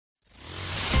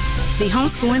The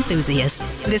Homeschool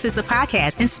Enthusiast. This is the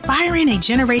podcast inspiring a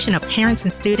generation of parents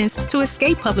and students to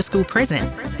escape public school prison,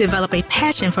 develop a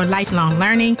passion for lifelong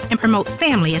learning, and promote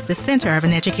family as the center of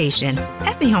an education.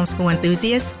 At The Homeschool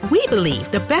Enthusiast, we believe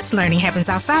the best learning happens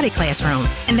outside a classroom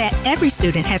and that every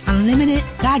student has unlimited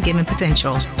God-given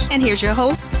potential. And here's your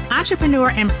host,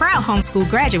 entrepreneur and proud homeschool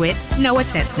graduate, Noah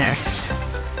Tetzner.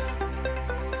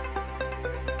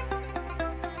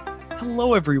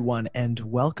 Hello, everyone, and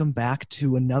welcome back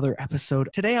to another episode.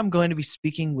 Today, I'm going to be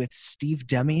speaking with Steve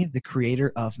Demme, the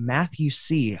creator of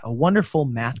Math-U-See, a wonderful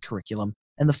math curriculum,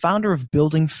 and the founder of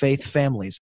Building Faith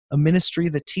Families, a ministry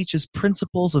that teaches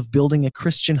principles of building a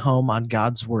Christian home on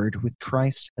God's Word with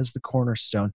Christ as the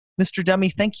cornerstone. Mr. Demme,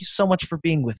 thank you so much for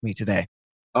being with me today.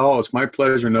 Oh, it's my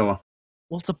pleasure, Noah.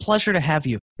 Well, it's a pleasure to have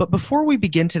you. But before we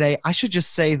begin today, I should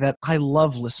just say that I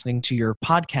love listening to your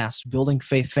podcast, Building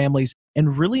Faith Families,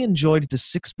 and really enjoyed the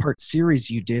 6-part series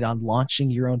you did on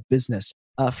launching your own business.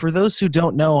 For those who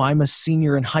don't know, I'm a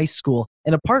senior in high school,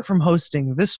 and apart from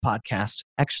hosting this podcast,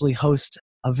 actually host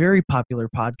a very popular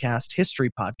podcast,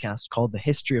 history podcast called The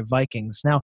History of Vikings.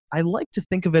 Now, I like to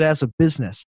think of it as a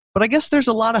business, but I guess there's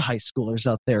a lot of high schoolers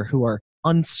out there who are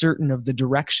uncertain of the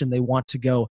direction they want to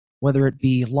go, whether it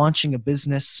be launching a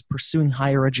business, pursuing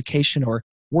higher education, or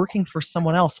working for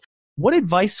someone else. What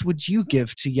advice would you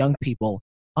give to young people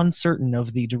uncertain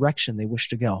of the direction they wish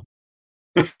to go?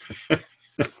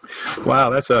 Wow,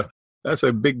 that's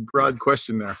a big, broad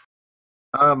question there.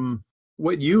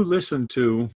 What you listened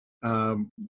to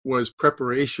was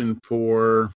preparation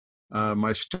for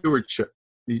my stewardship.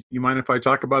 You mind if I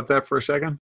talk about that for a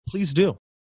second? Please do.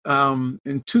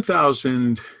 In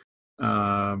 2000,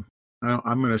 I'm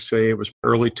going to say it was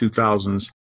early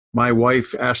 2000s, my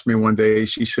wife asked me one day,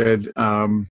 she said,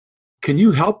 can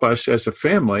you help us as a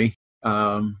family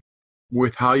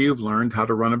with how you've learned how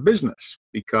to run a business?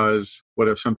 Because what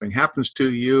if something happens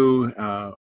to you?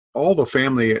 All the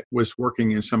family was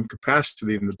working in some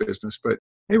capacity in the business, but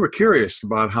they were curious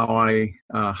about how I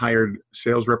hired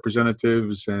sales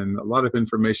representatives and a lot of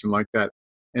information like that.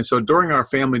 And so during our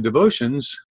family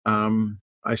devotions,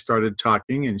 I started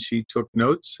talking and she took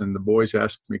notes and the boys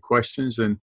asked me questions,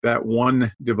 and that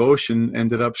one devotion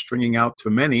ended up stringing out to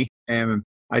many. And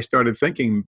I started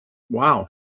thinking, wow,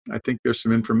 I think there's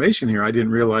some information here. I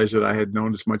didn't realize that I had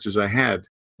known as much as I had.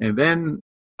 And then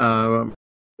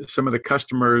some of the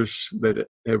customers that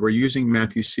were using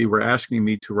Math-U-See were asking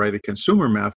me to write a consumer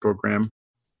math program.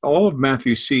 All of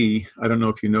Math-U-See, I don't know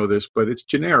if you know this, but it's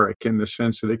generic in the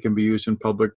sense that it can be used in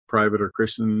public, private, or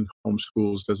Christian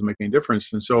homeschools, doesn't make any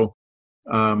difference. And so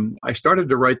I started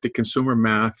to write the consumer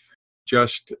math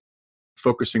just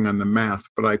focusing on the math,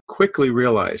 but I quickly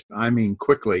realized,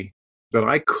 that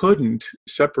I couldn't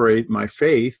separate my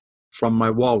faith from my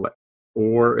wallet,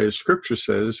 or as scripture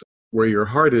says, where your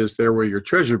heart is, there will your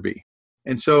treasure be.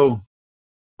 And so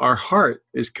our heart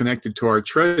is connected to our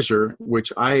treasure,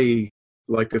 which I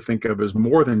like to think of as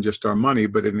more than just our money,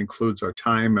 but it includes our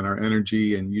time and our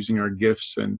energy and using our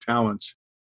gifts and talents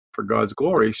for God's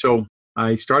glory. So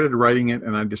I started writing it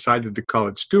and I decided to call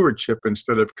it stewardship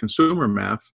instead of consumer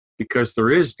math, because there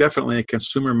is definitely a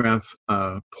consumer math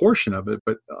portion of it,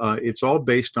 but it's all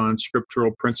based on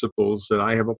scriptural principles that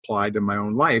I have applied in my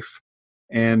own life.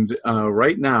 And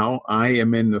right now I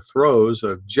am in the throes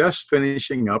of just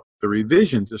finishing up the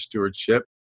revision to stewardship.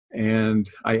 And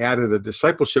I added a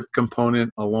discipleship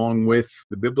component along with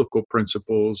the biblical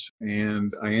principles.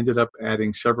 And I ended up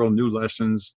adding several new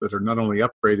lessons that are not only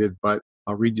upgraded, but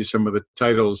I'll read you some of the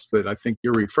titles that I think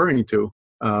you're referring to.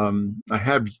 I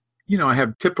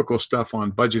have typical stuff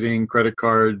on budgeting, credit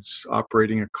cards,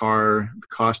 operating a car, the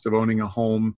cost of owning a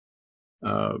home,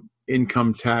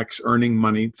 income tax, earning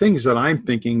money, things that I'm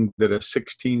thinking that a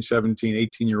 16, 17,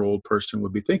 18-year-old person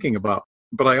would be thinking about.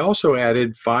 But I also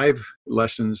added 5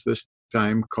 lessons this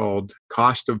time called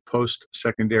Cost of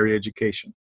Post-Secondary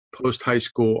Education, Post-High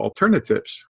School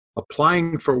Alternatives,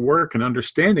 Applying for Work and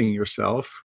Understanding Yourself,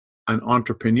 an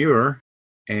Entrepreneur,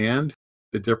 and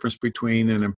the difference between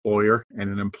an employer and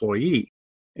an employee.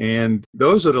 And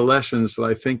those are the lessons that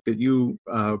I think that you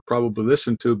probably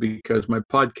listen to, because my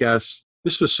podcast,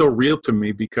 this was so real to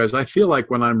me, because I feel like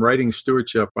when I'm writing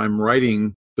stewardship, I'm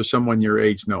writing to someone your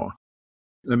age, Noah.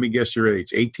 Let me guess your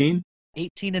age, 18?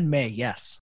 18 in May,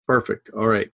 yes. Perfect. All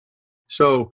right.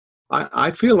 So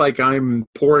I feel like I'm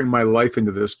pouring my life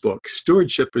into this book.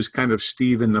 Stewardship is kind of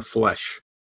Steve in the flesh.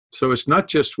 So it's not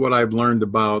just what I've learned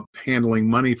about handling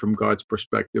money from God's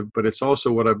perspective, but it's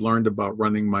also what I've learned about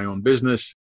running my own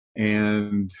business.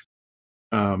 And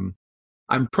I'm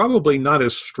probably not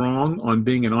as strong on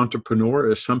being an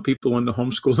entrepreneur as some people in the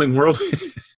homeschooling world.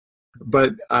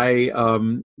 But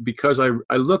because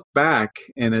I look back,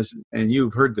 and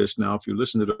you've heard this now, if you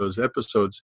listen to those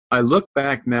episodes, I look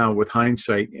back now with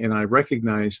hindsight, and I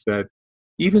recognize that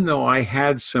even though I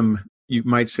had some, you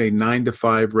might say, 9 to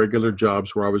 5 regular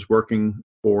jobs where I was working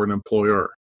for an employer.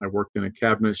 I worked in a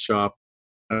cabinet shop.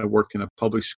 I worked in a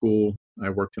public school. I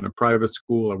worked in a private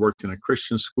school. I worked in a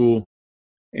Christian school.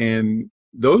 And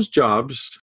those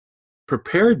jobs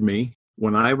prepared me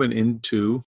when I went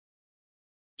into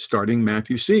starting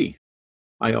Matthew C.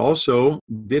 I also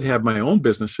did have my own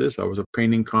businesses. I was a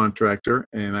painting contractor,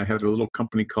 and I had a little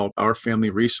company called Our Family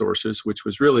Resources, which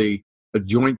was really a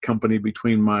joint company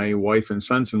between my wife and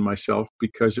sons and myself,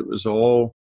 because it was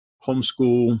all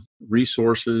homeschool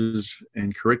resources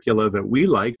and curricula that we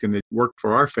liked, and it worked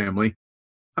for our family.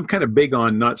 I'm kind of big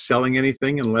on not selling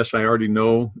anything unless I already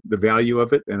know the value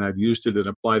of it and I've used it and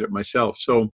applied it myself.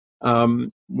 So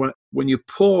when you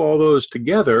pull all those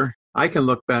together, I can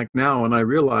look back now and I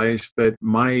realize that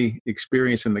my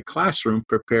experience in the classroom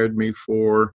prepared me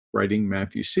for writing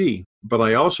Matthew C. But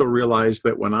I also realized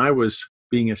that when I was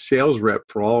being a sales rep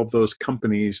for all of those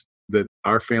companies that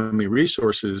Our Family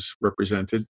Resources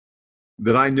represented,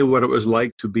 that I knew what it was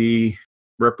like to be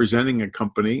representing a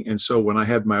company. And so when I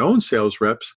had my own sales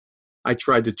reps, I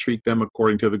tried to treat them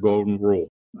according to the golden rule.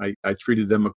 I treated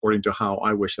them according to how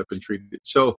I wish I'd been treated.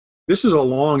 So this is a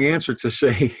long answer to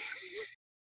say,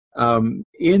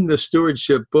 in the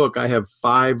stewardship book, I have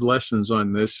 5 lessons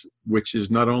on this, which is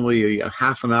not only a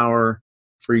half an hour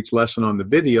for each lesson on the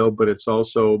video, but it's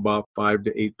also about 5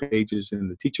 to 8 pages in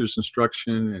the teacher's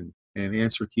instruction and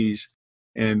answer keys.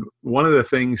 And one of the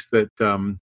things that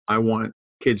I want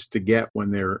kids to get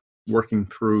when they're working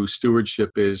through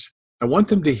stewardship is I want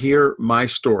them to hear my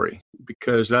story,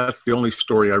 because that's the only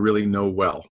story I really know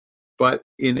well. But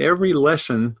in every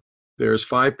lesson, there's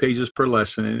 5 pages per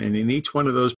lesson, and in each one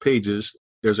of those pages,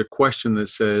 there's a question that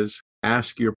says,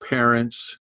 ask your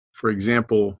parents. For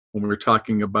example, when we were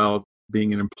talking about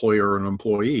being an employer or an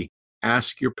employee,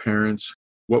 ask your parents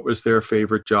what was their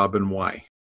favorite job and why.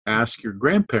 Ask your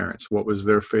grandparents what was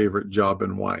their favorite job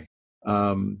and why.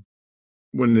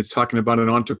 When it's talking about an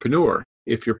entrepreneur,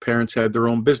 if your parents had their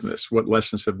own business, what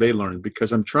lessons have they learned?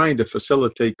 Because I'm trying to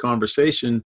facilitate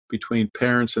conversation between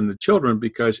parents and the children,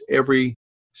 because every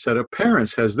set of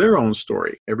parents has their own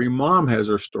story. Every mom has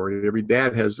her story. Every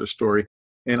dad has their story.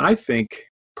 And I think,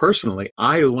 personally,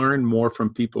 I learn more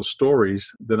from people's stories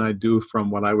than I do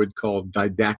from what I would call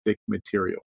didactic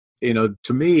material.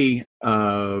 To me,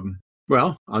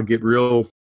 well, I'll get real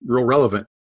relevant.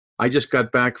 I just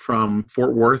got back from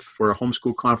Fort Worth for a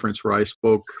homeschool conference where I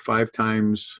spoke 5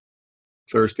 times,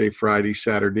 Thursday, Friday,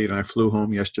 Saturday, and I flew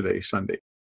home yesterday, Sunday.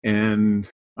 And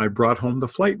I brought home the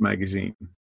Flight magazine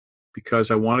because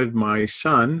I wanted my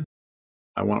son,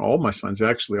 I want all my sons,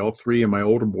 actually, all 3 of my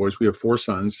older boys, we have 4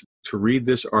 sons, to read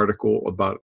this article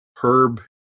about Herb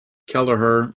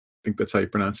Kelleher, I think that's how you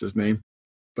pronounce his name.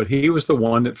 But he was the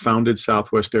one that founded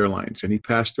Southwest Airlines, and he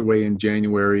passed away in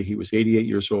January. He was 88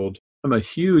 years old. I'm a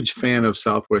huge fan of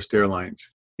Southwest Airlines.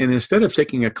 And instead of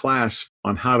taking a class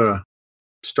on how to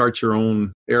start your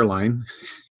own airline,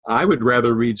 I would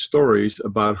rather read stories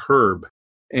about Herb.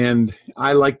 And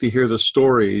I like to hear the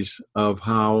stories of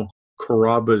how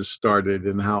Carrabba's started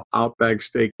and how Outback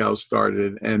Steakhouse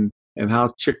started and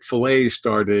how Chick-fil-A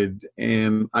started.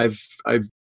 And I've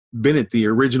been at the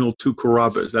original 2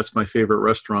 Carrabba's. That's my favorite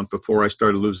restaurant before I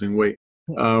started losing weight.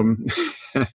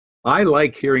 I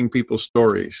like hearing people's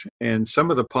stories. And some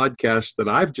of the podcasts that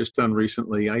I've just done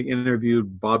recently, I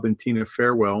interviewed Bob and Tina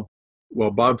Farewell,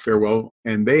 Bob Farewell,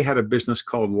 and they had a business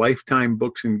called Lifetime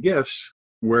Books and Gifts,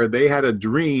 where they had a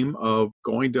dream of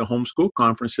going to homeschool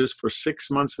conferences for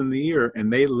 6 months in the year.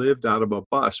 And they lived out of a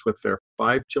bus with their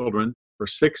 5 children for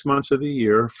 6 months of the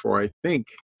year for, I think,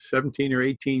 17 or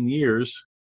 18 years.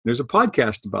 There's a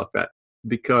podcast about that,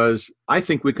 because I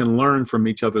think we can learn from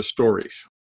each other's stories.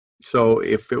 So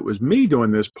if it was me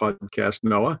doing this podcast,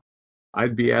 Noah,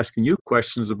 I'd be asking you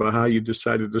questions about how you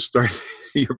decided to start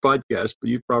your podcast,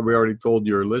 but you've probably already told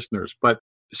your listeners. But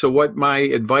so what my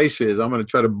advice is, I'm going to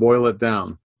try to boil it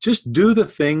down. Just do the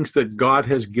things that God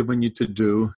has given you to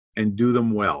do and do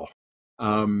them well.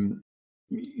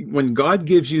 When God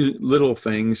gives you little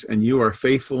things and you are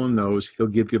faithful in those, he'll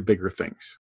give you bigger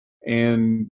things.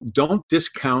 And don't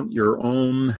discount your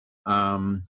own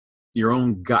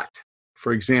gut.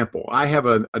 For example, I have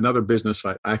another business.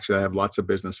 Actually, I have lots of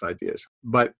business ideas,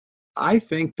 but I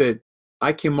think that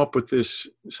I came up with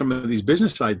some of these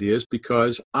business ideas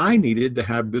because I needed to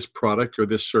have this product or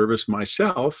this service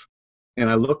myself,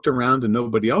 and I looked around and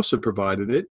nobody else had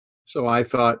provided it. So I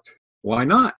thought, why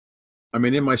not? I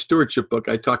mean, in my stewardship book,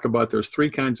 I talk about there's three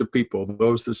kinds of people: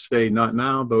 those that say not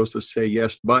now, those that say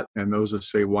yes, but, and those that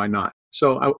say why not.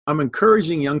 So I'm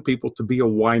encouraging young people to be a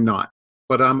why not,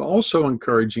 but I'm also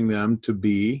encouraging them to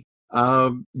be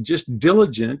just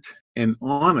diligent and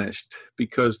honest,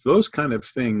 because those kind of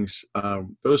things,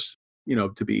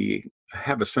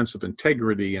 have a sense of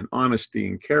integrity and honesty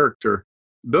and character,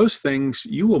 those things,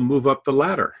 you will move up the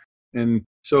ladder. And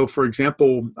so, for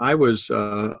example, I was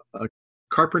a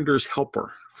carpenter's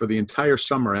helper for the entire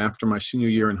summer after my senior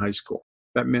year in high school.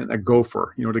 That meant a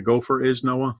gopher. You know what a gopher is,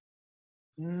 Noah?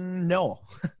 No.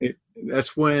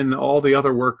 That's when all the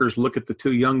other workers look at the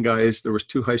two young guys. There was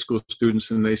two high school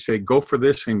students, and they say, go for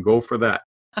this and go for that.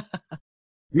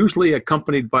 Usually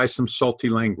accompanied by some salty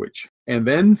language. And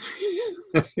then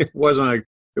it wasn't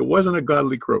a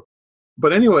godly crew.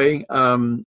 But anyway,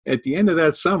 at the end of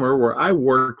that summer, where I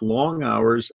worked long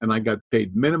hours and I got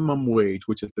paid minimum wage,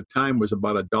 which at the time was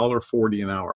about $1.40 an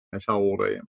hour. That's how old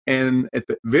I am. And at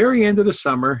the very end of the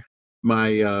summer,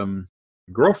 my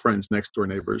girlfriend's next door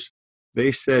neighbors,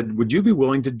 they said, would you be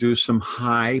willing to do some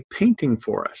high painting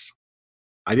for us?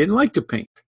 I didn't like to paint,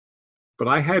 but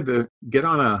I had to get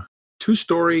on a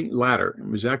 2-story ladder. It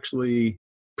was actually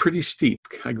pretty steep.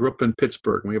 I grew up in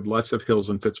Pittsburgh, and we have lots of hills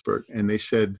in Pittsburgh. And they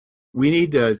said, you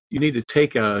need to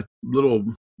take a little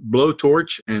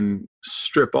blowtorch and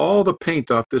strip all the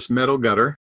paint off this metal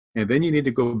gutter. And then you need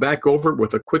to go back over it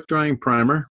with a quick drying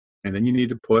primer. And then you need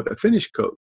to put a finish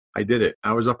coat. I did it.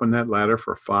 I was up on that ladder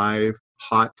for 5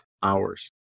 hot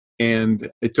hours. And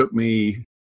it took me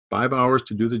 5 hours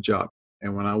to do the job.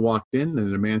 And when I walked in,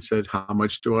 the man said, how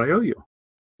much do I owe you?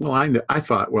 Well, I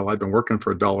thought, well, I've been working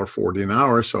for $1.40 an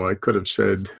hour, so I could have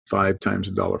said 5 times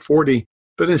 $1.40.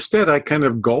 But instead, I kind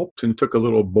of gulped and took a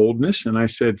little boldness, and I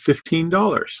said $15.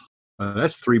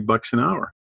 That's $3 an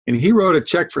hour. And he wrote a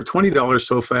check for $20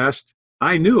 so fast,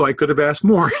 I knew I could have asked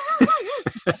more.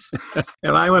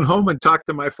 And I went home and talked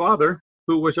to my father,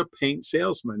 who was a paint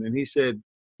salesman. And he said,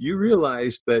 you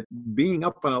realize that being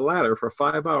up on a ladder for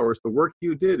 5 hours, the work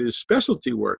you did is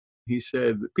specialty work. He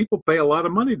said, people pay a lot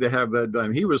of money to have that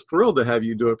done. He was thrilled to have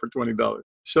you do it for $20.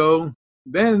 So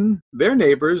then their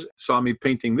neighbors saw me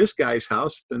painting this guy's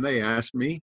house, and they asked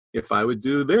me if I would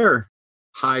do their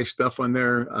high stuff on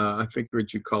their, I think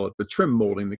what you call it, the trim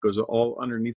molding that goes all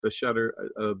underneath the shutter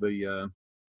of the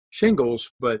shingles,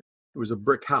 but it was a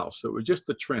brick house. So it was just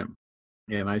the trim.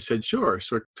 And I said, sure.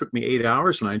 So it took me 8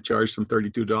 hours, and I charged them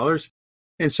 $32.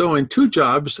 And so in 2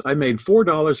 jobs, I made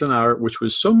 $4 an hour, which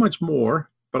was so much more,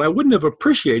 but I wouldn't have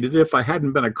appreciated it if I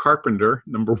hadn't been a carpenter,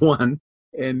 number one.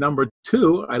 And number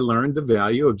two, I learned the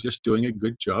value of just doing a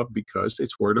good job because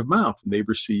it's word of mouth.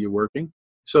 Neighbors see you working.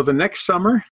 So the next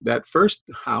summer, that first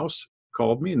house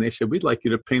called me and they said, we'd like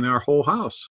you to paint our whole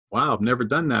house. Wow, I've never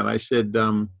done that. I said,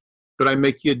 could I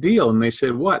make you a deal? And they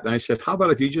said, what? And I said, how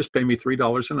about if you just pay me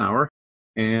 $3 an hour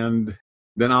and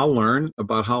then I'll learn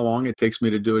about how long it takes me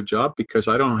to do a job, because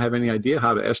I don't have any idea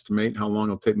how to estimate how long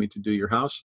it'll take me to do your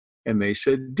house. And they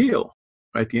said, deal.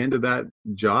 At the end of that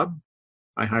job,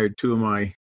 I hired 2 of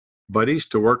my buddies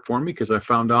to work for me because I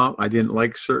found out I didn't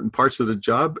like certain parts of the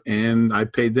job, and I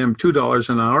paid them $2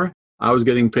 an hour. I was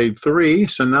getting paid $3,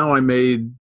 so now I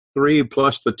made 3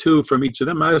 plus the 2 from each of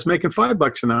them. I was making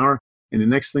 $5 an hour, and the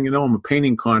next thing you know, I'm a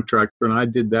painting contractor, and I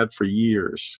did that for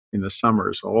years in the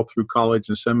summers, all through college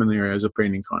and seminary as a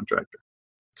painting contractor.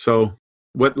 So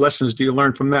what lessons do you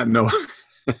learn from that, Noah?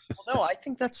 Well, no, I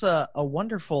think that's a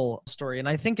wonderful story. And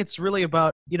I think it's really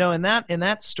about, in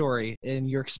that story, in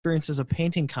your experience as a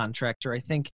painting contractor, I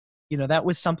think, that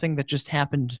was something that just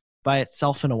happened by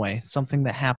itself in a way, something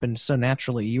that happened so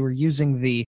naturally. You were using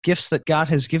the gifts that God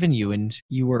has given you, and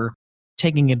you were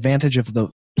taking advantage of the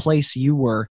place you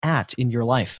were at in your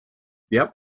life.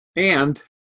 Yep. And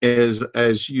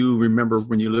as you remember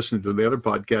when you listened to the other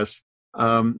podcasts,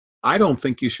 I don't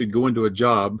think you should go into a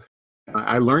job.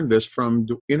 I learned this from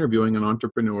interviewing an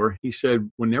entrepreneur. He said,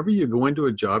 whenever you go into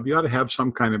a job, you ought to have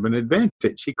some kind of an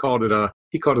advantage. He called it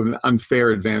an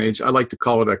unfair advantage. I like to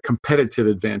call it a competitive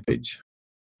advantage.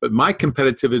 But my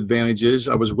competitive advantage is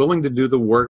I was willing to do the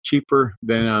work cheaper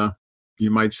than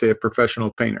you might say a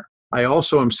professional painter. I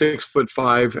also am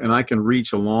 6'5", and I can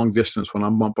reach a long distance when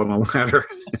I'm up on a ladder.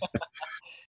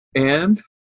 And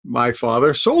my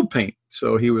father sold paint,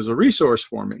 so he was a resource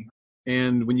for me.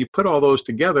 And when you put all those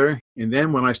together, and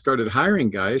then when I started hiring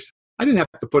guys, I didn't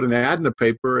have to put an ad in the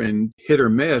paper and hit or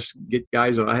miss, get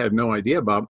guys that I had no idea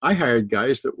about. I hired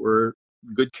guys that were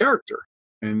good character.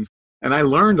 And I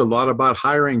learned a lot about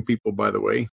hiring people, by the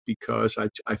way, because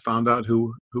I found out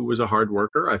who was a hard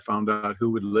worker. I found out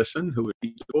who would listen, who would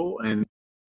be teachable. And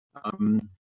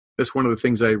that's one of the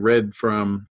things I read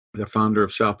from the founder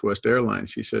of Southwest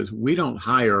Airlines. He says, we don't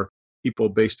hire people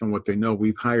based on what they know.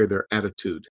 We hire their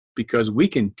attitude, because we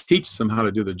can teach them how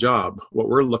to do the job. What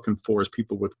we're looking for is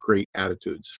people with great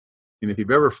attitudes. And if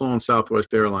you've ever flown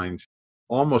Southwest Airlines,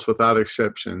 almost without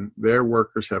exception, their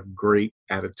workers have great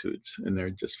attitudes, and they're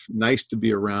just nice to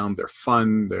be around. They're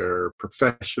fun, they're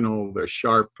professional, they're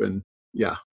sharp. And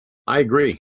yeah, I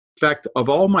agree. In fact, of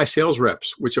all my sales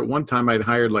reps, which at one time I'd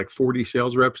hired like 40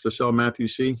 sales reps to sell Matthew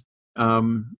C.,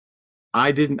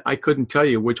 I couldn't tell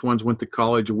you which ones went to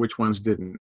college or which ones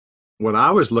didn't. What I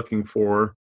was looking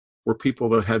for were people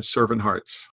that had servant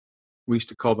hearts. We used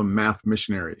to call them math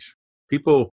missionaries,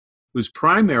 people whose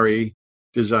primary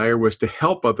desire was to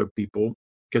help other people,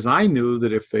 because I knew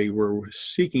that if they were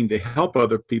seeking to help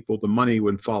other people, the money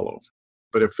would follow.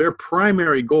 But if their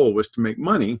primary goal was to make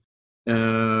money,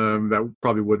 that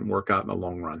probably wouldn't work out in the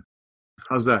long run.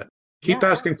 How's that? Keep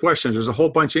asking questions. There's a whole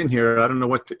bunch in here. I don't know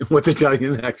what to tell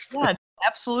you next. Yeah,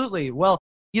 absolutely. Well,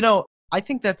 I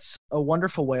think that's a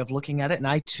wonderful way of looking at it. And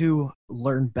I too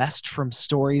learn best from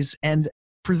stories. And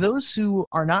for those who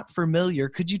are not familiar,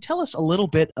 could you tell us a little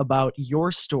bit about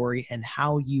your story and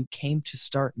how you came to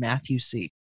start Matthew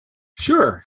C?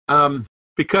 Sure.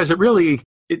 Because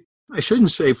I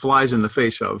shouldn't say flies in the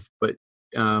face of, but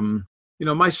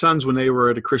my sons, when they were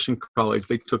at a Christian college,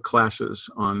 they took classes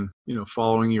on,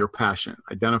 following your passion,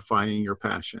 identifying your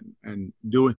passion, and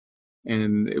doing.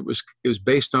 And it was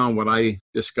based on what I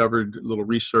discovered, a little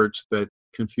research that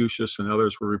Confucius and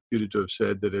others were reputed to have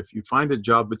said, that if you find a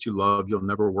job that you love, you'll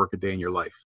never work a day in your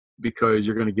life, because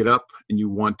you're going to get up and you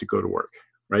want to go to work,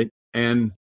 right?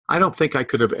 And I don't think I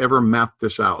could have ever mapped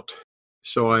this out.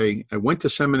 So I went to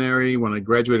seminary when I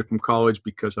graduated from college,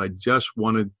 because I just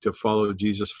wanted to follow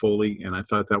Jesus fully, and I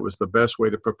thought that was the best way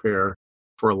to prepare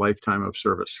for a lifetime of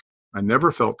service. I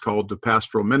never felt called to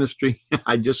pastoral ministry.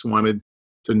 I just wanted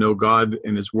to know God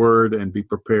and His Word and be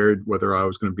prepared, whether I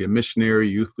was going to be a missionary,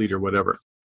 youth leader, whatever.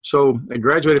 So I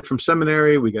graduated from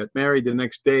seminary. We got married the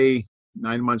next day.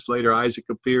 9 months later, Isaac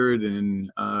appeared, and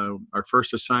our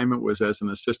first assignment was as an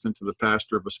assistant to the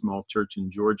pastor of a small church in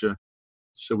Georgia.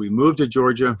 So we moved to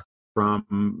Georgia from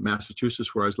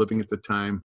Massachusetts, where I was living at the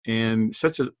time, and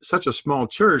such a small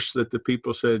church that the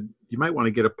people said, you might want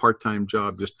to get a part-time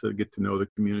job just to get to know the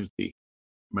community.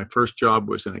 My first job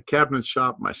was in a cabinet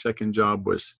shop. My second job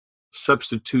was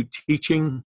substitute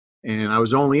teaching. And I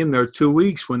was only in there 2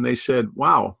 weeks when they said,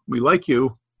 wow, we like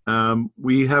you.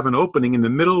 We have an opening in the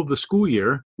middle of the school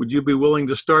year. Would you be willing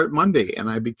to start Monday? And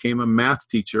I became a math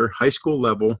teacher, high school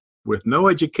level, with no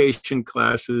education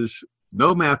classes,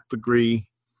 no math degree,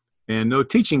 and no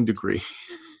teaching degree.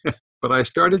 But I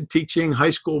started teaching high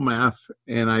school math,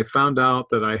 and I found out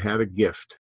that I had a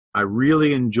gift. I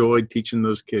really enjoyed teaching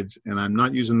those kids, and I'm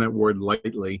not using that word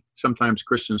lightly. Sometimes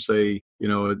Christians say,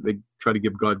 they try to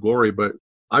give God glory, but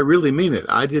I really mean it.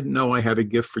 I didn't know I had a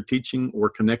gift for teaching or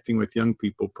connecting with young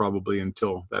people probably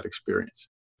until that experience.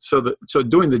 So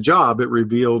doing the job, it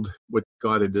revealed what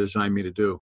God had designed me to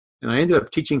do. And I ended up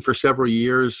teaching for several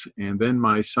years, and then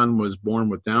my son was born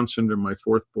with Down syndrome, my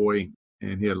fourth boy,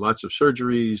 and he had lots of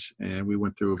surgeries, and we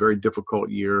went through a very difficult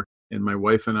year. And my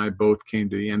wife and I both came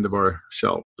to the end of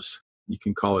ourselves. You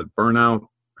can call it burnout.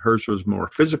 Hers was more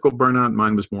physical burnout.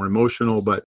 Mine was more emotional,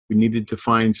 but we needed to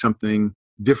find something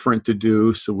different to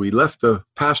do. So we left the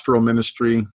pastoral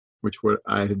ministry, which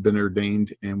I had been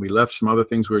ordained, and we left some other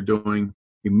things we were doing.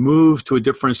 We moved to a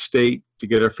different state to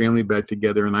get our family back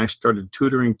together, and I started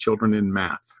tutoring children in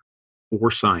math or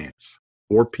science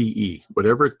or PE,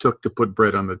 whatever it took to put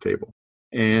bread on the table.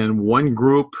 And one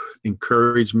group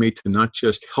encouraged me to not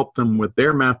just help them with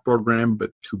their math program,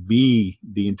 but to be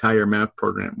the entire math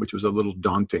program, which was a little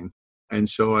daunting. And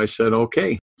so I said,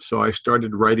 okay. So I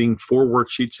started writing 4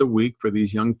 worksheets a week for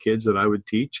these young kids that I would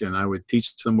teach, and I would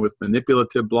teach them with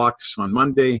manipulative blocks on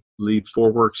Monday, leave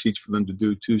 4 worksheets for them to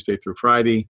do Tuesday through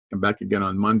Friday, come back again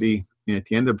on Monday. And at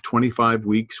the end of 25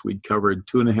 weeks, we'd covered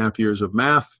 2.5 years of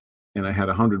math, and I had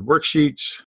 100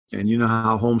 worksheets. And you know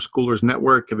how homeschoolers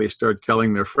network, and they start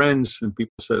telling their friends, and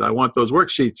people said, I want those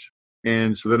worksheets.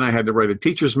 And so then I had to write a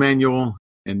teacher's manual,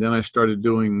 and then I started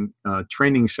doing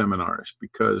training seminars,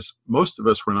 because most of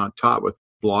us were not taught with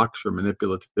blocks or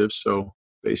manipulatives. So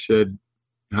they said,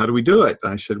 how do we do it?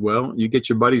 I said, well, you get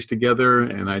your buddies together,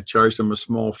 and I charged them a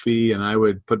small fee, and I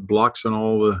would put blocks on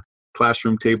all the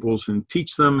classroom tables and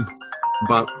teach them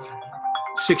about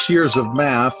 6 years of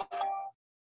math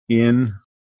in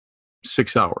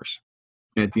 6 hours.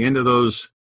 And at the end of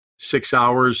those 6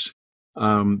 hours,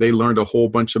 they learned a whole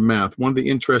bunch of math. One of the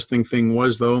interesting thing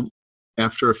was, though,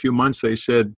 after a few months, they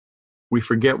said, we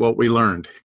forget what we learned.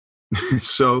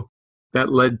 So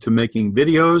that led to making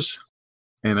videos.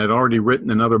 And I'd already written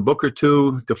another book or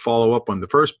two to follow up on the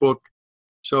first book.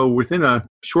 So within a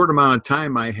short amount of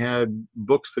time, I had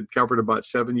books that covered about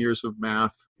 7 years of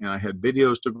math, and I had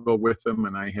videos to go with them,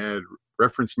 and I had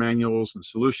reference manuals and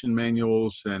solution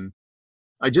manuals, and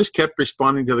I just kept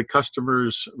responding to the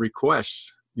customers'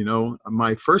 requests.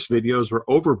 My first videos were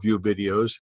overview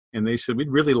videos, and they said,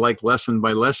 we'd really like lesson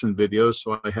by lesson videos,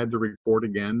 so I had to report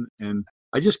again. And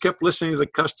I just kept listening to the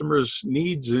customers'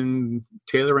 needs and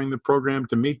tailoring the program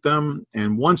to meet them.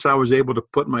 And once I was able to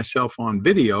put myself on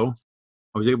video,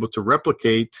 I was able to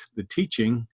replicate the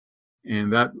teaching,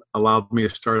 and that allowed me to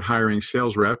start hiring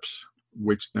sales reps,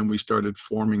 which then we started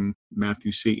forming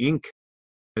Matthew C. Inc.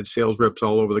 Had sales reps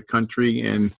all over the country.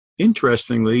 And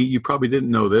interestingly, you probably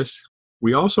didn't know this,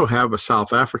 we also have a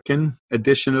South African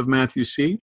edition of Matthew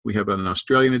C. We have an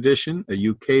Australian edition, a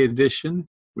UK edition.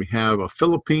 We have a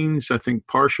Philippines, I think,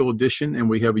 partial edition, and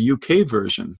we have a UK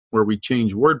version where we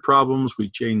change word problems, we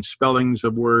change spellings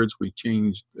of words, we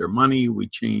change their money, we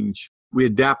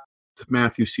adapt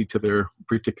Matthew C. to their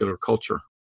particular culture.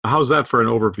 How's that for an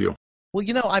overview? Well,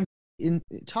 I'm in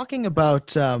talking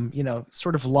about,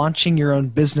 sort of launching your own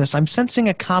business. I'm sensing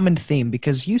a common theme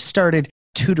because you started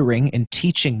tutoring and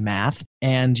teaching math,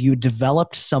 and you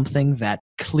developed something that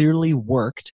clearly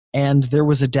worked, and there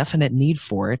was a definite need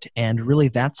for it. And really,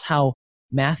 that's how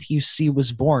Matthew C.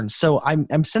 was born. So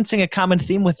I'm sensing a common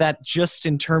theme with that, just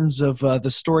in terms of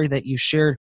the story that you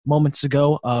shared moments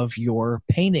ago of your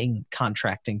painting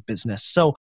contracting business.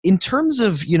 So in terms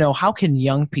of, how can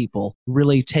young people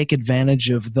really take advantage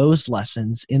of those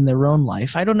lessons in their own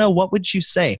life? I don't know, what would you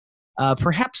say?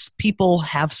 Perhaps people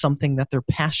have something that they're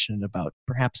passionate about.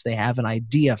 Perhaps they have an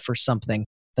idea for something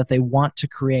that they want to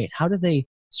create. How do they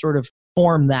sort of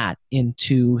form that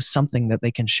into something that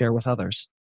they can share with others?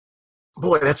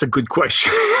 Boy, that's a good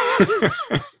question.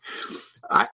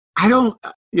 I don't,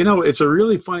 it's a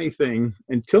really funny thing.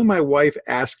 Until my wife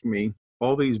asked me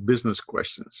all these business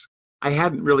questions, I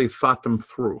hadn't really thought them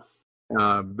through.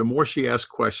 The more she asked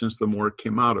questions, the more it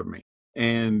came out of me.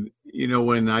 And,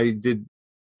 when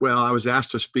I was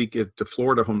asked to speak at the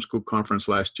Florida Homeschool Conference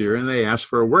last year, and they asked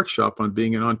for a workshop on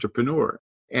being an entrepreneur.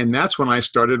 And that's when I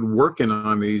started working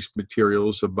on these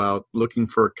materials about looking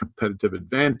for a competitive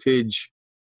advantage.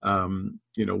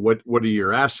 What are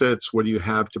your assets? What do you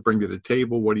have to bring to the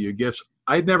table? What are your gifts?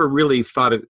 I'd never really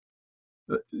thought it.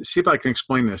 See if I can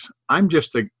explain this. I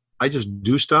just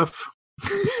do stuff.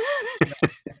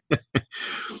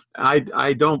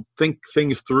 I don't think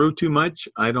things through too much.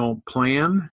 I don't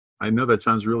plan. I know that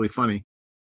sounds really funny,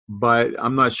 but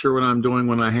I'm not sure what I'm doing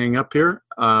when I hang up here.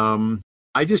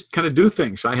 I just kind of do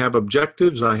things. I have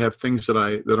objectives. I have things that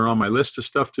are on my list of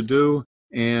stuff to do.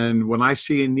 And when I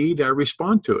see a need, I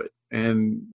respond to it.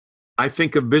 And I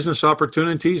think of business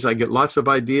opportunities. I get lots of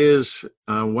ideas.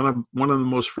 One of the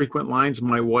most frequent lines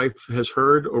my wife has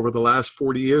heard over the last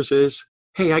 40 years is,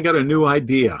 "Hey, I got a new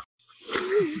idea."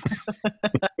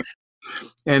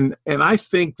 And I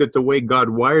think that the way God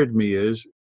wired me is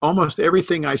almost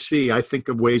everything I see, I think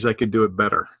of ways I could do it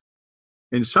better.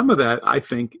 And some of that, I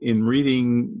think, in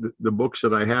reading the books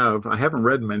that I haven't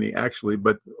read many actually,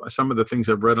 but some of the things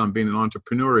I've read on being an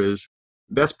entrepreneur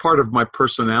that's part of my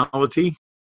personality.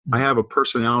 I have a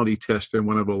personality test in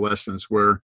one of the lessons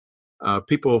where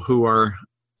people who are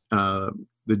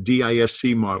the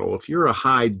DISC model, if you're a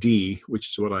high D,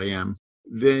 which is what I am,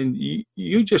 then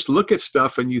you just look at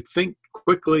stuff and you think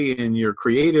quickly and you're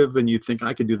creative and you think,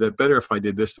 I could do that better if I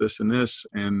did this, this, and this.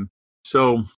 And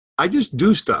so I just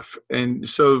do stuff. And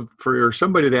so for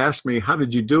somebody to ask me, how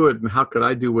did you do it and how could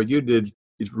I do what you did,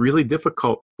 is really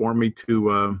difficult for me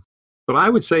to, but I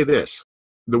would say this,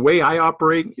 the way I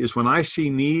operate is when I see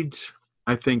needs,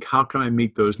 I think, how can I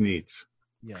meet those needs?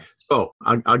 Yes. So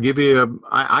I'll give you,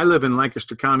 I live in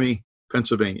Lancaster County,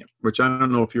 Pennsylvania, which I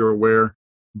don't know if you're aware,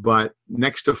 but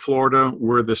next to Florida,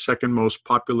 we're the second most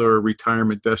popular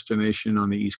retirement destination on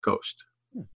the East Coast.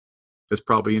 That's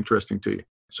probably interesting to you.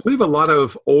 So we have a lot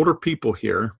of older people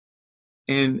here.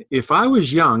 And if I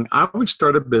was young, I would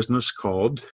start a business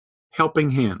called Helping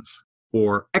Hands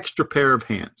or Extra Pair of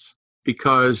Hands,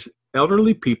 because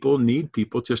elderly people need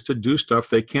people just to do stuff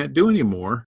they can't do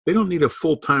anymore. They don't need a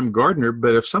full-time gardener,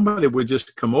 but if somebody would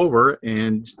just come over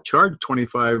and charge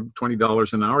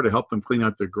 $20 an hour to help them clean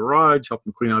out their garage, help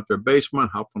them clean out their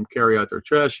basement, help them carry out their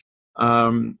trash,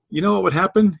 you know what would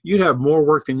happen? You'd have more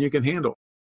work than you can handle.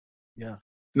 Yeah.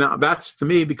 Now, that's to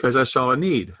me because I saw a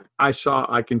need. I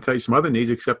can tell you some other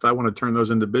needs, except I want to turn those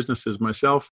into businesses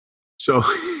myself. So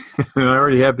I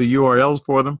already have the URLs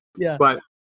for them. Yeah. But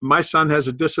my son has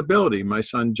a disability. My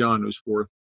son, John, who's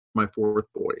my fourth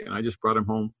boy. And I just brought him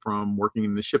home from working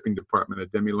in the shipping department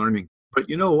at Demi Learning. But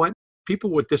you know what? people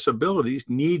with disabilities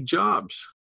need jobs.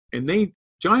 And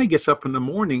Johnny gets up in the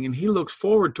morning and he looks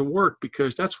forward to work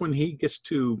because that's when he gets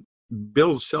to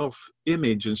build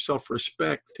self-image and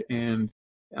self-respect and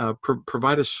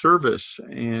provide a service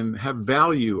and have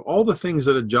value, all the things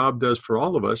that a job does for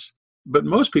all of us. But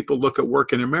most people look at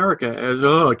work in America as,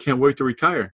 oh, I can't wait to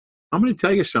retire. I'm going to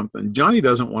tell you something. Johnny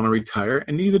doesn't want to retire,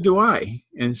 and neither do I.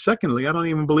 And secondly, I don't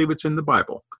even believe it's in the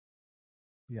Bible.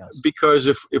 Yes. Because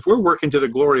if we're working to the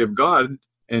glory of God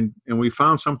and we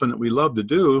found something that we love to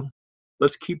do,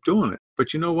 let's keep doing it.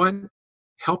 But you know what?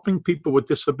 Helping people with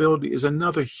disability is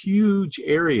another huge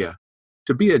area.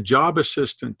 To be a job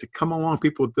assistant, to come along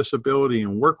people with disability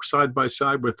and work side by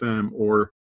side with them,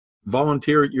 or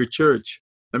volunteer at your church.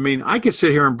 I mean, I could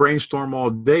sit here and brainstorm all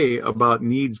day about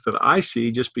needs that I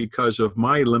see just because of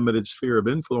my limited sphere of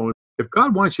influence. If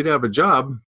God wants you to have a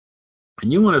job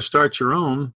and you want to start your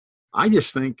own, I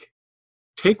just think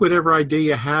take whatever idea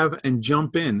you have and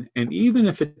jump in. And even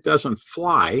if it doesn't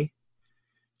fly,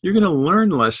 you're going to learn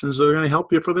lessons that are going to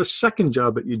help you for the second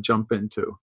job that you jump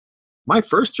into. My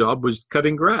first job was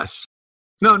cutting grass.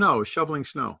 No, shoveling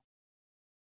snow.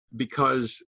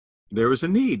 Because there was a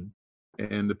need.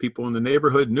 And the people in the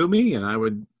neighborhood knew me, and I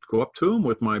would go up to them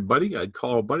with my buddy. I'd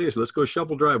call a buddy. I said, let's go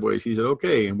shovel driveways. He said,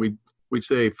 okay. And we'd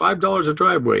say, $5 a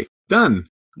driveway. Done.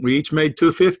 We each made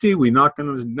 $2.50. We knocked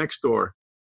on the next door.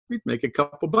 We'd make a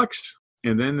couple bucks.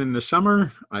 And then in the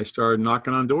summer, I started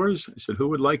knocking on doors. I said, who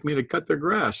would like me to cut their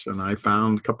grass? And I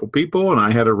found a couple people, and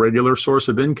I had a regular source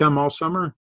of income all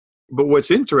summer. But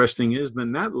what's interesting is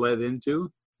then that led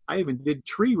into, I even did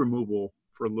tree removal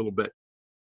for a little bit.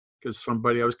 Because I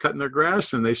was cutting their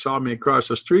grass, and they saw me across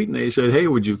the street, and they said, hey,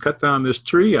 would you cut down this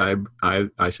tree? I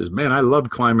said, man, I love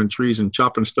climbing trees and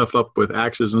chopping stuff up with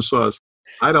axes and saws.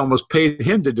 I'd almost paid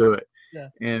him to do it. Yeah.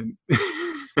 And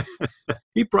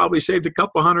he probably saved a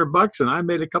couple $100, and I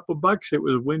made a couple bucks. It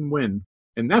was win-win.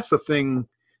 And that's the thing.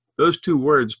 Those two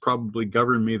words probably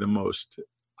govern me the most.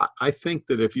 I think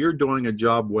that if you're doing a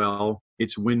job well,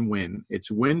 it's win-win. It's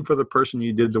win for the person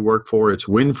you did the work for. It's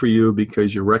win for you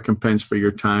because you're recompensed for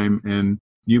your time. And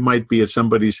you might be at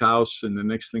somebody's house, and the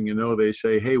next thing you know, they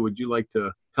say, hey, would you like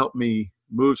to help me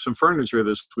move some furniture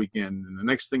this weekend? And the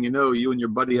next thing you know, you and your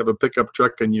buddy have a pickup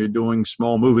truck and you're doing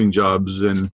small moving jobs.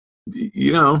 And,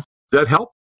 does that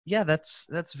help? Yeah,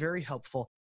 that's very helpful.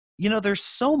 There's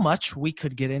so much we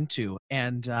could get into,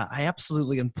 and I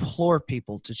absolutely implore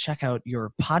people to check out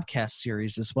your podcast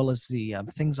series as well as the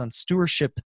things on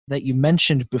stewardship that you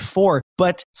mentioned before.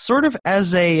 But sort of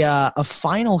as a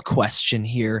final question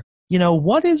here,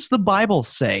 what does the Bible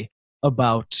say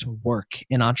about work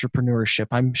in entrepreneurship?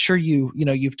 I'm sure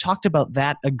you've talked about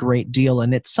that a great deal,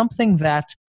 and it's something that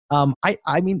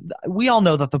I mean, we all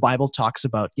know that the Bible talks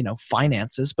about,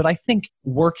 finances, but I think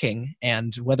working,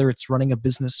 and whether it's running a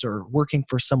business or working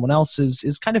for someone else,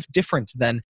 is kind of different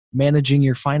than managing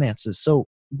your finances. So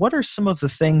what are some of the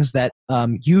things that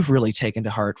you've really taken to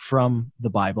heart from the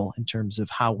Bible in terms of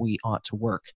how we ought to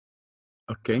work?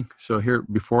 Okay. So here,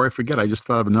 before I forget, I just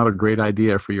thought of another great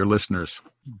idea for your listeners.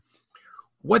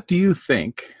 What do you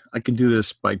think? I can do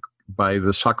this by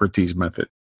the Socrates method.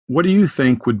 What do you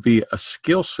think would be a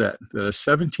skill set that a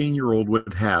 17-year-old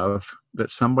would have that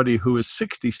somebody who is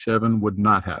 67 would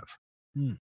not have?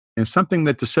 And something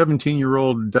that the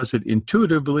 17-year-old does it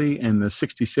intuitively and the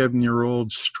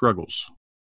 67-year-old struggles.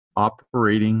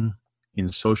 Operating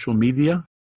in social media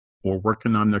or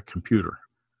working on their computer.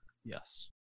 Yes.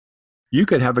 You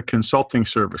could have a consulting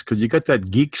service because you got that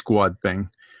Geek Squad thing.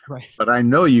 Right. But I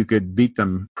know you could beat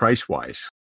them price-wise.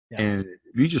 Yeah. And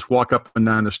if you just walk up and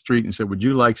down the street and say, would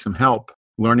you like some help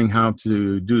learning how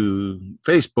to do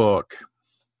Facebook?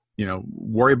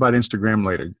 Worry about Instagram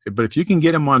later. But if you can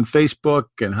get them on Facebook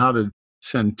and how to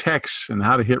send texts and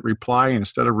how to hit reply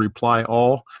instead of reply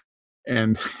all,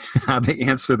 and how to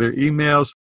answer their emails,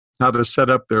 how to set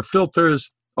up their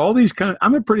filters, all these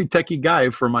I'm a pretty techie guy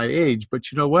for my age,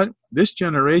 but you know what? This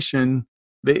generation,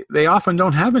 they often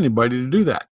don't have anybody to do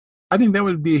that. I think that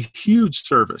would be a huge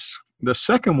service. The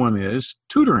second one is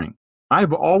tutoring.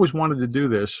 I've always wanted to do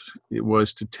this. It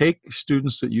was to take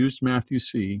students that used Matthew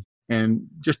C. and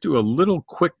just do a little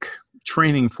quick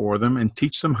training for them and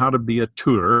teach them how to be a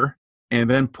tutor, and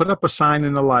then put up a sign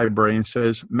in the library and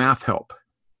says, math help.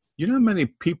 You know how many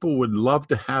people would love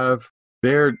to have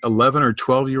their 11 or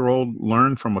 12-year-old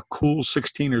learn from a cool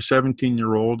 16 or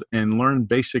 17-year-old and learn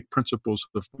basic principles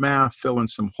of math, fill in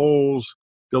some holes,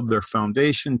 build their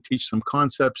foundation, teach some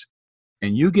concepts,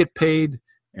 and you get paid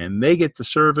and they get the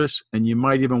service, and you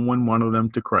might even win one of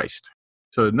them to Christ.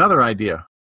 So another idea.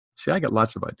 See, I got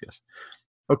lots of ideas.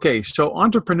 Okay, so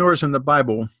entrepreneurs in the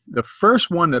Bible, the first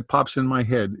one that pops in my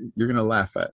head, you're going to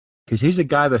laugh at. because he's a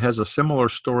guy that has a similar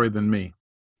story than me.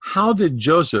 How did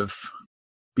Joseph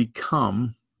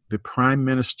become the prime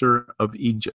minister of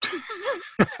Egypt?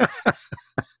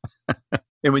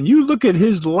 And when you look at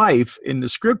his life in the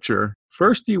scripture,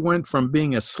 first he went from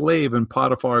being a slave in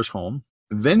Potiphar's home.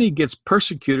 Then he gets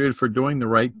persecuted for doing the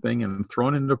right thing and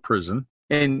thrown into prison.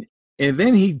 And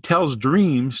then he tells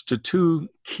dreams to two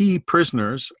key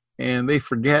prisoners, and they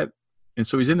forget. And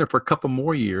so he's in there for a couple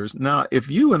more years. Now, if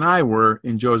you and I were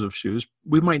in Joseph's shoes,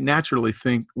 we might naturally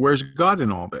think, where's God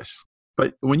in all this?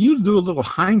 But when you do a little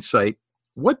hindsight,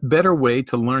 what better way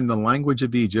to learn the language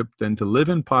of Egypt than to live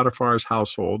in Potiphar's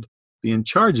household, be in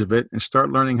charge of it, and start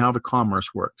learning how the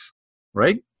commerce works,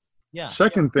 right? Yeah.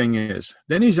 Second thing is,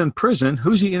 then he's in prison.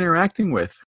 Who's he interacting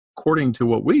with? According to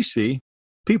what we see,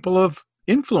 people of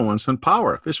influence and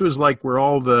power. This was like where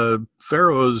all the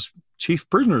Pharaoh's chief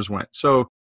prisoners went. So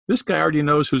this guy already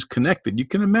knows who's connected. You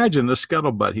can imagine the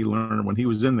scuttlebutt he learned when he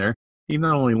was in there. He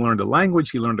not only learned a language,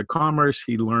 he learned a commerce,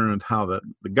 he learned how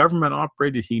the government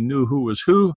operated, he knew who was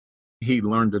who. He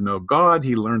learned to know God.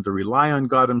 He learned to rely on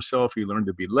God himself. He learned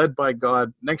to be led by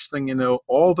God. Next thing you know,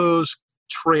 all those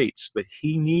traits that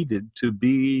he needed to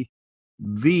be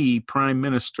the prime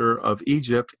minister of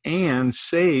Egypt and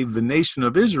save the nation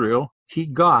of Israel, he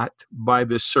got by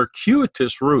the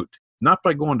circuitous route, not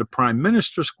by going to prime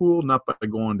minister school, not by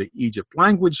going to Egypt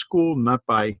language school, not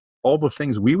by all the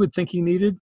things we would think he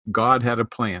needed. God had a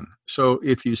plan. So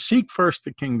if you seek first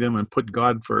the kingdom and put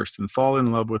God first and fall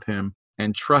in love with him,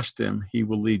 and trust him, he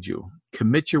will lead you.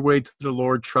 Commit your way to the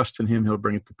Lord, trust in him, he'll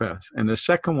bring it to pass. And the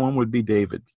second one would be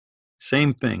David.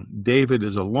 Same thing. David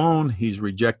is alone. He's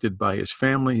rejected by his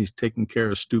family. He's taking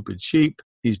care of stupid sheep.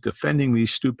 He's defending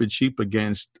these stupid sheep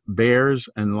against bears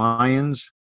and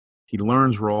lions. He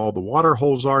learns where all the water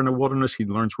holes are in the wilderness. He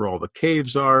learns where all the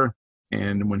caves are.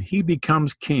 And when he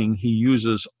becomes king, he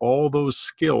uses all those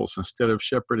skills. Instead of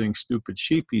shepherding stupid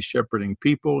sheep, he's shepherding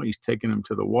people. He's taking them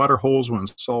to the water holes when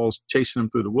Saul's chasing him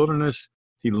through the wilderness.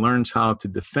 He learns how to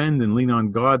defend and lean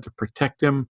on God to protect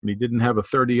him. When he didn't have a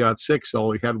 30-06,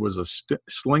 all he had was a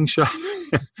slingshot.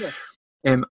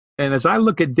 And as I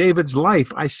look at David's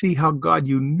life, I see how God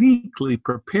uniquely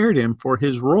prepared him for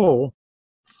his role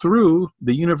through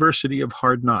the University of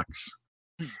Hard Knocks.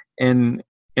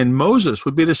 And Moses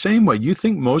would be the same way. You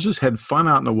think Moses had fun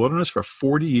out in the wilderness for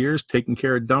 40 years taking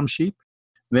care of dumb sheep?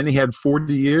 And then he had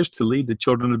 40 years to lead the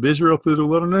children of Israel through the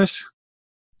wilderness?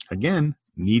 Again,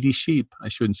 needy sheep. I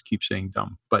shouldn't keep saying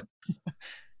dumb. But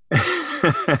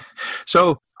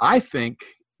so I think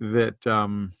that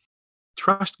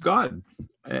trust God.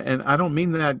 And I don't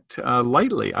mean that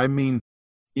lightly. I mean,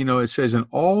 it says, in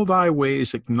all thy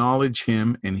ways acknowledge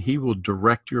him, and he will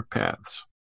direct your paths.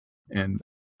 And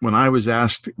when I was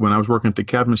asked, when I was working at the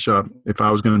cabinet shop, if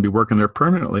I was going to be working there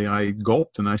permanently, I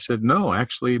gulped and I said, no,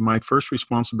 actually, my first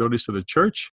responsibility is to the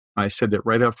church. I said that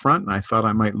right up front, and I thought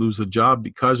I might lose the job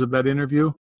because of that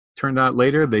interview. Turned out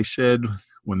later, they said,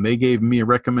 when they gave me a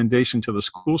recommendation to the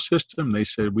school system, they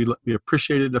said, we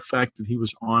appreciated the fact that he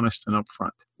was honest and upfront.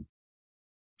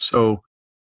 So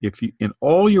if you, in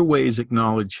all your ways,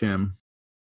 acknowledge him,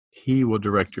 he will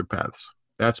direct your paths.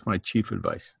 That's my chief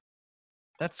advice.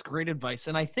 That's great advice.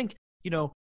 And I think,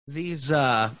 these,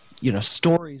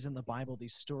 stories in the Bible,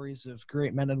 these stories of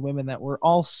great men and women that we're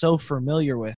all so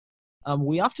familiar with,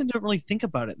 we often don't really think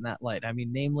about it in that light. I mean,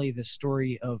 namely the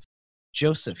story of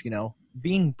Joseph,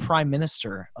 being prime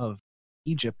minister of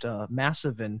Egypt, a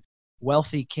massive and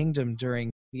wealthy kingdom during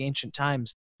the ancient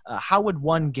times. How would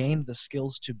one gain the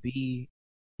skills to be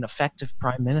an effective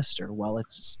prime minister? Well,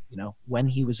 it's, when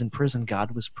he was in prison, God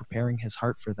was preparing his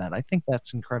heart for that. I think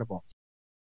that's incredible.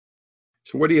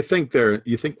 So what do you think there?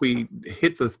 You think we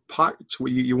hit the parts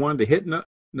you wanted to hit,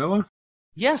 Noah?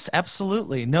 Yes,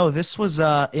 absolutely. No, this was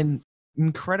an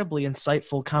incredibly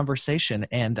insightful conversation,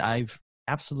 and I've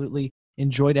absolutely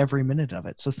enjoyed every minute of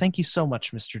it. So thank you so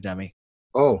much, Mr. Demme.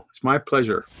 Oh, it's my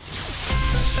pleasure.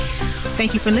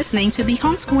 Thank you for listening to The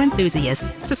Homeschool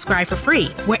Enthusiast. Subscribe for free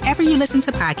wherever you listen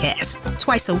to podcasts.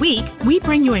 Twice a week, we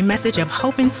bring you a message of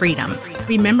hope and freedom,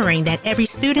 remembering that every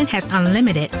student has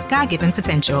unlimited, God-given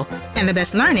potential, and the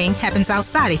best learning happens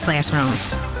outside a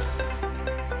classroom.